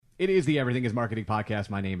It is the Everything is Marketing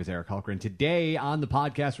podcast. My name is Eric Hulkran. Today on the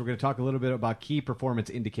podcast, we're going to talk a little bit about key performance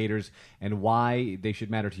indicators and why they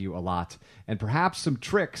should matter to you a lot, and perhaps some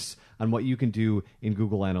tricks on what you can do in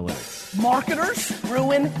Google Analytics. Marketers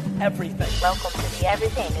ruin everything. Welcome to the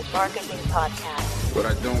Everything is Marketing podcast. What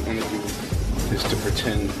I don't want to do is to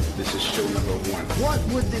pretend this is show number one. What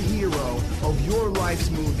would the hero of your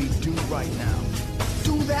life's movie do right now?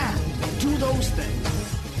 Do that. Do those things.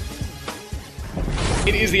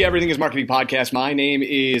 It is the Everything is Marketing podcast. My name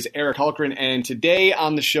is Eric Hulkran, and today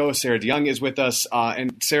on the show, Sarah DeYoung is with us.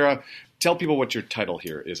 And Sarah, tell people what your title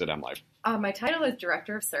here is at MLive. My title is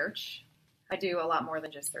Director of Search. I do a lot more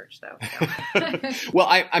than just search, though. So. Well,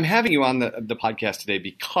 I'm having you on the podcast today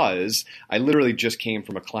because I literally just came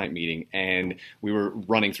from a client meeting, and we were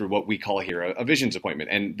running through what we call here a visions appointment.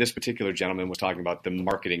 And this particular gentleman was talking about the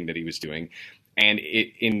marketing that he was doing,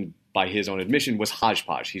 and by his own admission, was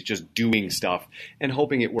hodgepodge. He's just doing stuff and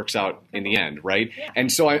hoping it works out in the end, right? Yeah. And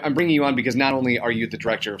so I'm bringing you on because not only are you the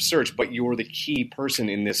director of search, but you're the key person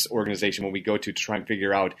in this organization when we go to try and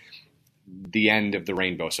figure out the end of the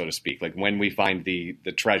rainbow, so to speak, like when we find the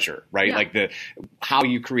treasure, right? Yeah. Like how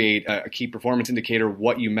you create a key performance indicator,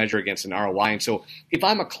 what you measure against an ROI. And so if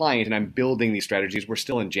I'm a client and I'm building these strategies, we're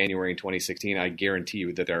still in January in 2016, I guarantee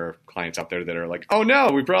you that there are clients out there that are like, oh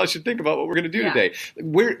no, we probably should think about what we're going to do today.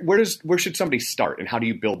 Where should somebody start, and how do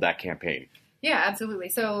you build that campaign? Yeah, absolutely.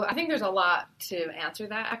 So I think there's a lot to answer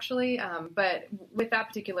that, actually. But with that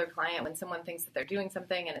particular client, when someone thinks that they're doing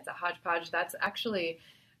something and it's a hodgepodge, that's actually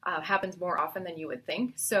happens more often than you would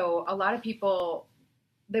think. So a lot of people,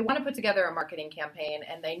 they want to put together a marketing campaign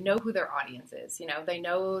and they know who their audience is. You know, they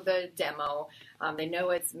know the demo. They know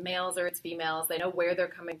it's males or it's females. They know where they're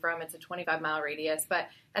coming from. It's a 25-mile radius. But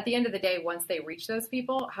at the end of the day, once they reach those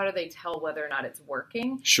people, how do they tell whether or not it's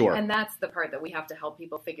working? Sure. And that's the part that we have to help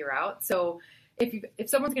people figure out. So if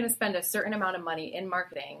someone's going to spend a certain amount of money in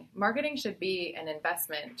marketing should be an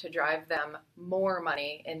investment to drive them more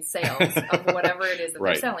money in sales of whatever it is that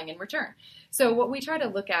Right. they're selling in return. So what we try to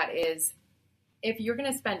look at is, if you're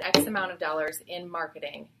going to spend X amount of dollars in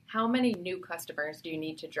marketing, how many new customers do you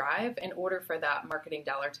need to drive in order for that marketing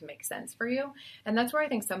dollar to make sense for you? And that's where I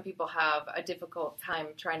think some people have a difficult time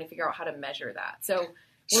trying to figure out how to measure that.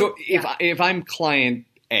 So if I'm client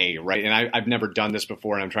A, right, and I've never done this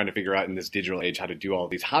before, and I'm trying to figure out in this digital age how to do all of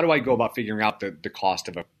these, how do I go about figuring out the cost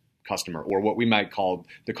of a customer, or what we might call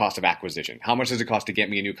the cost of acquisition? How much does it cost to get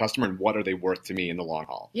me a new customer, and what are they worth to me in the long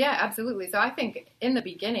haul? Yeah, absolutely. So I think in the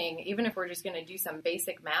beginning, even if we're just going to do some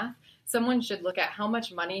basic math, someone should look at how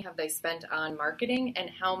much money have they spent on marketing and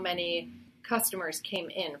how many customers came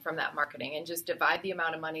in from that marketing, and just divide the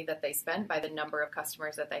amount of money that they spent by the number of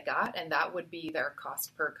customers that they got, and that would be their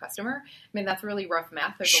cost per customer. I mean, that's really rough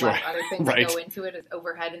math. There's Sure. a lot of other things Right. that go into it, as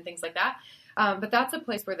overhead and things like that. But that's a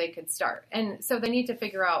place where they could start. And so they need to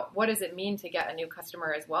figure out, what does it mean to get a new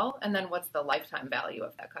customer as well? And then what's the lifetime value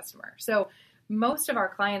of that customer? So most of our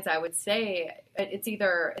clients, I would say,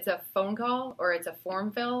 it's a phone call, or it's a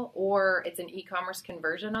form fill, or it's an e-commerce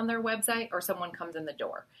conversion on their website, or someone comes in the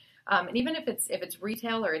door. And even if it's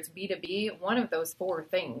retail or it's B2B, one of those four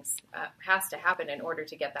things has to happen in order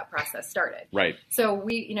to get that process started. Right. So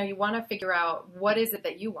you want to figure out, what is it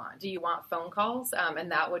that you want? Do you want phone calls? And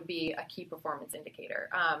that would be a key performance indicator.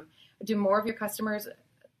 Do more of your customers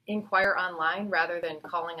inquire online rather than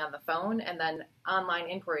calling on the phone? And then online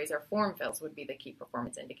inquiries or form fills would be the key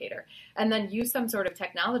performance indicator. And then use some sort of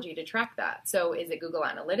technology to track that. So is it Google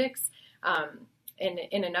Analytics?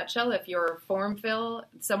 In a nutshell, if your form fill,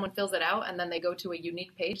 someone fills it out and then they go to a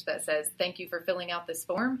unique page that says, thank you for filling out this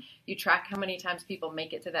form, you track how many times people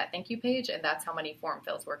make it to that thank you page, and that's how many form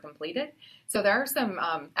fills were completed. So there are some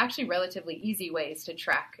actually relatively easy ways to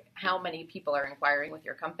track how many people are inquiring with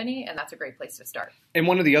your company, and that's a great place to start. And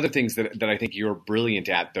one of the other things that I think you're brilliant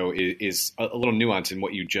at, though, is a little nuance in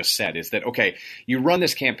what you just said, is that, okay, you run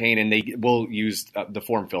this campaign, and we'll use the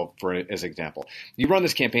form fill as an example. You run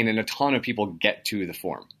this campaign and a ton of people get to the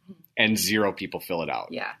form and 0 people fill it out.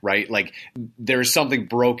 Yeah. Right? Like, there's something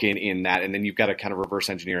broken in that, and then you've got to kind of reverse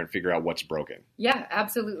engineer and figure out what's broken. Yeah,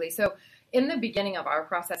 absolutely. So in the beginning of our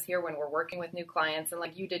process here, when we're working with new clients, and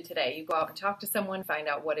like you did today, you go out and talk to someone, find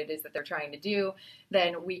out what it is that they're trying to do.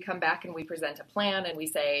 Then we come back and we present a plan and we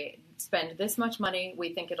say, spend this much money.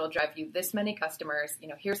 We think it'll drive you this many customers.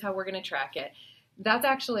 Here's how we're going to track it. That's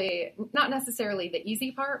actually not necessarily the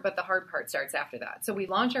easy part, but the hard part starts after that. So we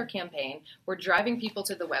launch our campaign, we're driving people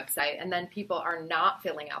to the website, and then people are not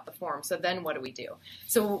filling out the form. So then what do we do?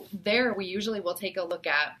 So there we usually will take a look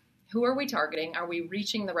at who are we targeting? Are we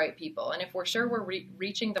reaching the right people? And if we're sure we're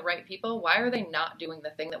reaching the right people, why are they not doing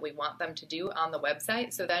the thing that we want them to do on the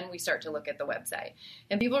website? So then we start to look at the website.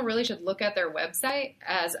 And people really should look at their website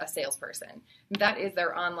as a salesperson. That is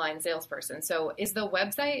their online salesperson. So is the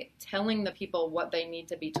website telling the people what they need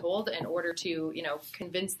to be told in order to,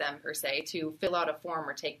 convince them, per se, to fill out a form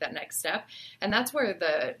or take that next step? And that's where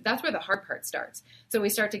the hard part starts. So we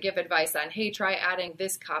start to give advice on, hey, try adding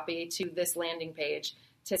this copy to this landing page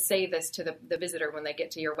to say this to the visitor when they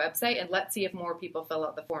get to your website, and let's see if more people fill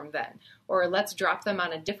out the form then. Or let's drop them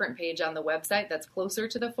on a different page on the website that's closer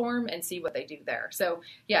to the form and see what they do there. So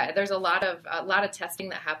yeah, there's a lot of testing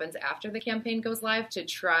that happens after the campaign goes live to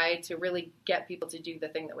try to really get people to do the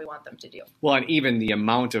thing that we want them to do. Well, and even the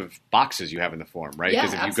amount of boxes you have in the form, right? Yeah,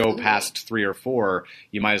 because if you go past 3 or 4,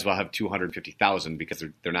 you might as well have 250,000 because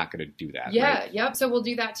they're not going to do that. Yeah, right? Yep. So we'll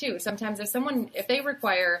do that too. Sometimes if they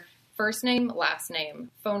require first name, last name,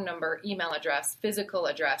 phone number, email address, physical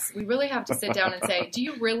address, we really have to sit down and say, do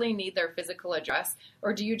you really need their physical address,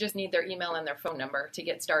 or do you just need their email and their phone number to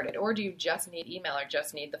get started? Or do you just need email or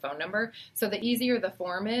just need the phone number? So the easier the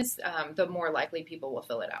form is, the more likely people will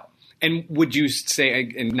fill it out. And would you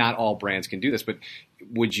say, and not all brands can do this, but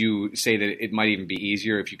would you say that it might even be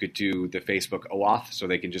easier if you could do the Facebook OAuth so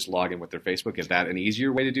they can just log in with their Facebook? Is that an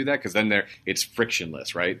easier way to do that? Because then it's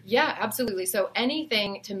frictionless, right? Yeah, absolutely. So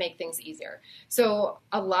anything to make things easier. So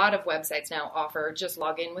a lot of websites now offer just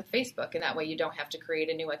log in with Facebook, and that way you don't have to create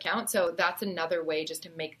a new account. So that's another way just to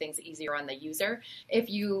make things easier on the user. If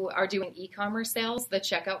you are doing e-commerce sales, the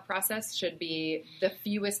checkout process should be the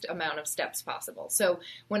fewest amount of steps possible. So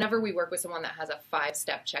whenever we work with someone that has a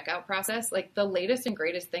 5-step checkout process, like the latest and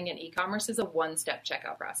greatest thing in e-commerce is a 1-step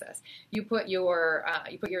checkout process. You put your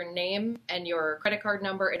name and your credit card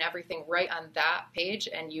number and everything right on that page,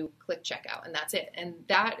 and you click checkout, and that's it. And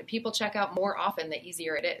that people check out more often, the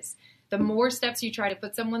easier it is. The more steps you try to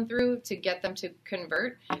put someone through to get them to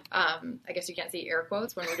convert, I guess you can't see air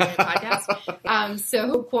quotes when we're doing a podcast,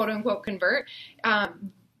 so quote unquote convert,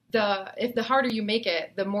 if the harder you make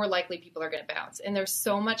it, the more likely people are going to bounce. And there's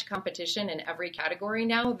so much competition in every category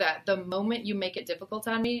now that the moment you make it difficult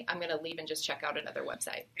on me, I'm going to leave and just check out another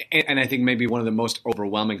website. And I think maybe one of the most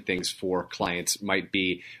overwhelming things for clients might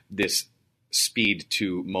be this speed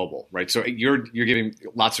to mobile, right? So you're giving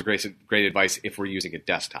lots of great advice if we're using a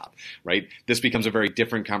desktop, right? This becomes a very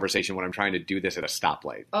different conversation when I'm trying to do this at a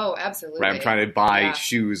stoplight. Oh, absolutely. Right? I'm trying to buy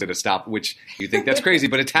shoes at a stop, which you think that's crazy,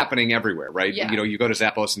 but it's happening everywhere, right? Yeah. You go to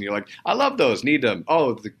Zappos and you're like, I love those, need them.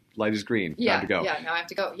 Oh, the light is green. Time to go. Yeah, now I have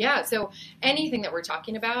to go. Yeah, so anything that we're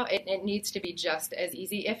talking about, it needs to be just as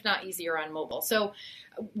easy, if not easier, on mobile. So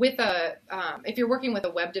with if you're working with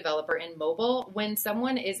a web developer in mobile, when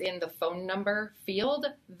someone is in the phone number field,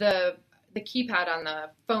 the keypad on the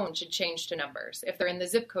phone should change to numbers. If they're in the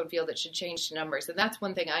zip code field, it should change to numbers. And that's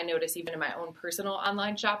one thing I notice even in my own personal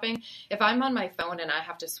online shopping. If I'm on my phone and I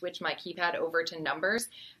have to switch my keypad over to numbers,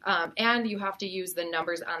 and you have to use the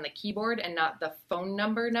numbers on the keyboard and not the phone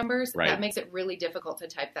numbers, right, that makes it really difficult to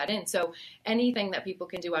type that in. So anything that people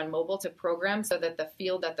can do on mobile to program so that the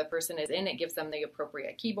field that the person is in, it gives them the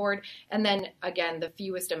appropriate keyboard. And then again, the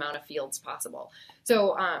fewest amount of fields possible.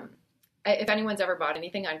 So, if anyone's ever bought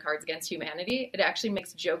anything on Cards Against Humanity, it actually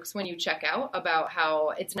makes jokes when you check out about how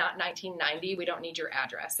it's not 1990. We don't need your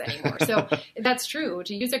address anymore. So that's true.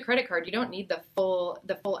 To use a credit card, you don't need the full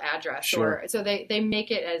address. Sure. So they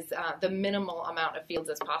make it as the minimal amount of fields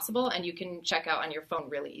as possible, and you can check out on your phone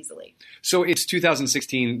really easily. So it's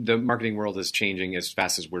 2016. The marketing world is changing as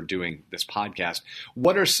fast as we're doing this podcast.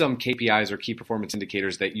 What are some KPIs or key performance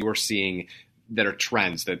indicators that you're seeing that are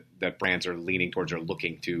trends that brands are leaning towards or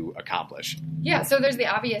looking to accomplish? Yeah, so there's the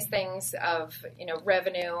obvious things of,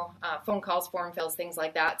 revenue, phone calls, form fills, things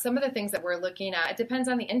like that. Some of the things that we're looking at, it depends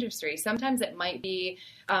on the industry. Sometimes it might be,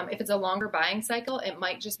 if it's a longer buying cycle, it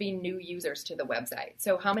might just be new users to the website.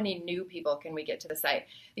 So how many new people can we get to the site?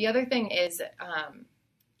 The other thing is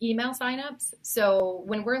email signups. So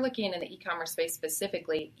when we're looking in the e-commerce space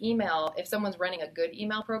specifically, email, if someone's running a good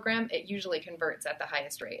email program, it usually converts at the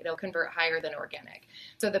highest rate. It'll convert higher than organic.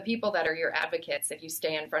 So the people that are your advocates, if you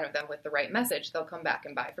stay in front of them with the right message, they'll come back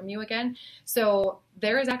and buy from you again. So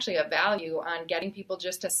there is actually a value on getting people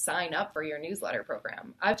just to sign up for your newsletter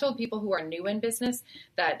program. I've told people who are new in business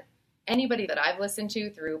that anybody that I've listened to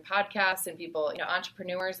through podcasts and people,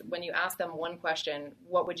 entrepreneurs, when you ask them one question,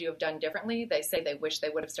 what would you have done differently? They say they wish they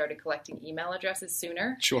would have started collecting email addresses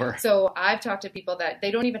sooner. Sure. So I've talked to people that they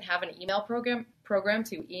don't even have an email program program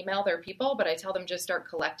to email their people, but I tell them just start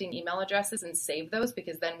collecting email addresses and save those,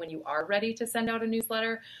 because then when you are ready to send out a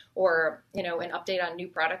newsletter or, an update on new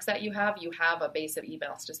products that you have a base of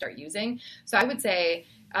emails to start using. So I would say,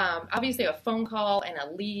 obviously a phone call and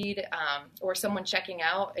a lead or someone checking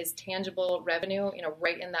out is tangible revenue,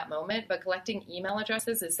 right in that moment, but collecting email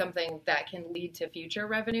addresses is something that can lead to future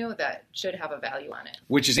revenue that should have a value on it.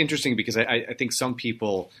 Which is interesting because I think some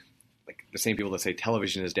people, like the same people that say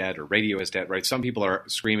television is dead or radio is dead, right? Some people are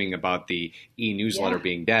screaming about the e-newsletter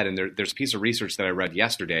being dead. And there's a piece of research that I read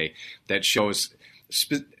yesterday that shows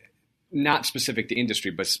not specific to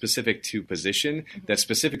industry, but specific to position, that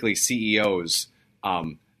specifically CEOs,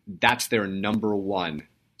 that's their number one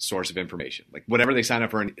source of information. Like whatever they sign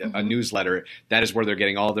up for a newsletter, that is where they're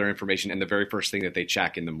getting all their information and the very first thing that they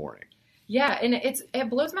check in the morning. Yeah, and it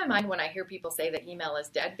blows my mind when I hear people say that email is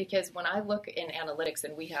dead, because when I look in analytics,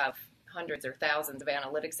 and we have hundreds or thousands of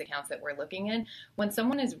analytics accounts that we're looking in, when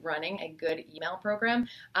someone is running a good email program,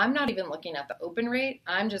 I'm not even looking at the open rate.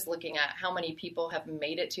 I'm just looking at how many people have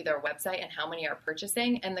made it to their website and how many are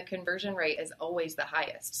purchasing, and the conversion rate is always the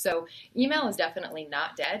highest. So email is definitely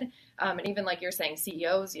not dead. And even like you're saying,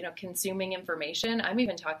 CEOs, consuming information, I'm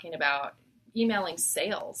even talking about emailing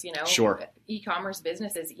sales, Sure. E-commerce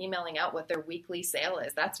businesses emailing out what their weekly sale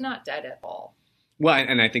is. That's not dead at all. Well,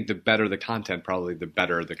 and I think the better the content, probably the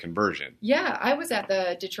better the conversion. Yeah, I was at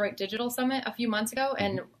the Detroit Digital Summit a few months ago,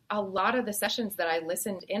 and a lot of the sessions that I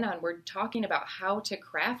listened in on were talking about how to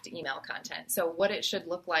craft email content. So what it should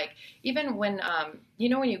look like, even when,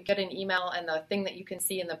 when you get an email and the thing that you can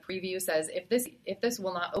see in the preview says, if this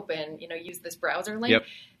will not open, use this browser link. Yep.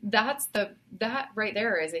 That right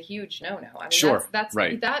there is a huge no-no. I mean, sure. that's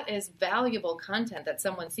right. That is valuable content that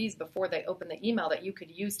someone sees before they open the email that you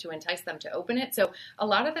could use to entice them to open it. So a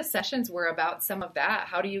lot of the sessions were about some of that.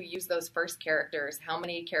 How do you use those first characters? How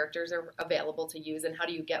many characters are available to use? And how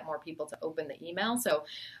do you get more people to open the email? So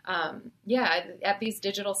at these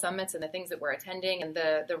digital summits and the things that we're attending and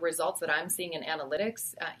the results that I'm seeing in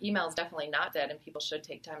analytics, email is definitely not dead, and people should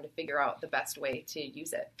take time to figure out the best way to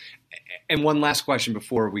use it. And one last question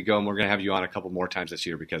before we go, and we're going to have you on a couple more times this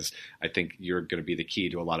year because I think you're going to be the key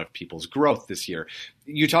to a lot of people's growth this year.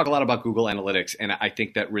 You talk a lot about Google Analytics, and I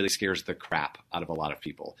think that really scares the crap out of a lot of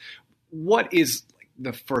people. What is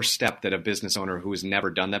the first step that a business owner who has never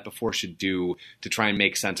done that before should do to try and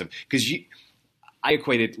make sense of? Because I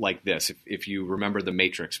equate it like this. If you remember the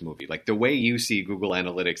Matrix movie, like the way you see Google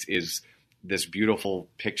Analytics is this beautiful,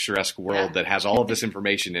 picturesque world that has all of this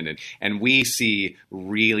information in it. And we see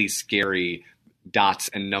really scary dots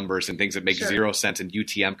and numbers and things that make zero sense and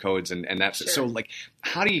UTM codes and that's so like,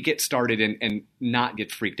 how do you get started and not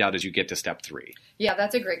get freaked out as you get to step 3? Yeah,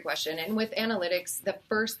 that's a great question. And with analytics, the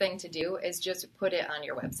first thing to do is just put it on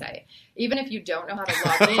your website. Even if you don't know how to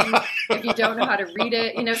log in, if you don't know how to read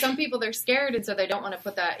it, some people, they're scared and so they don't want to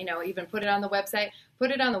put that, even put it on the website. Put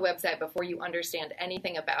it on the website before you understand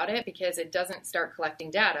anything about it, because it doesn't start collecting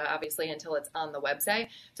data, obviously, until it's on the website.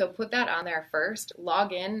 So put that on there first,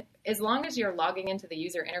 log in. As long as you're logging into the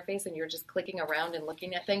user interface and you're just clicking around and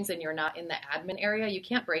looking at things and you're not in the admin area, you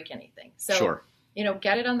can't break anything. So,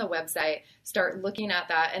 get it on the website, start looking at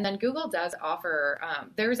that. And then Google does offer,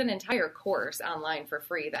 there's an entire course online for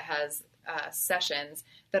free that has sessions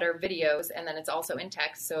that are videos, and then it's also in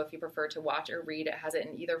text. So if you prefer to watch or read, it has it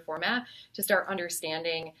in either format to start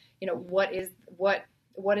understanding, what is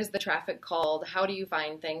the traffic called? How do you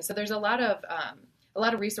find things? So there's a lot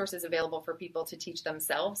of resources available for people to teach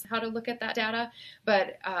themselves how to look at that data.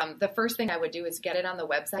 But the first thing I would do is get it on the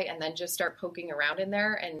website and then just start poking around in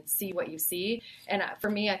there and see what you see. And for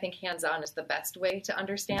me, I think hands-on is the best way to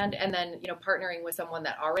understand. And then, partnering with someone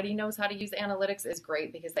that already knows how to use analytics is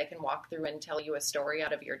great because they can walk through and tell you a story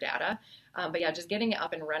out of your data. But just getting it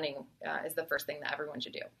up and running is the first thing that everyone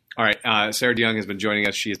should do. All right. Sarah DeYoung has been joining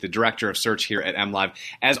us. She is the Director of Search here at MLive.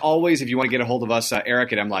 As always, if you want to get a hold of us,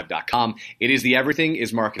 Eric at MLive.com. It is the Everything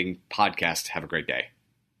is Marketing podcast. Have a great day.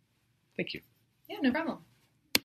 Thank you. Yeah, no problem.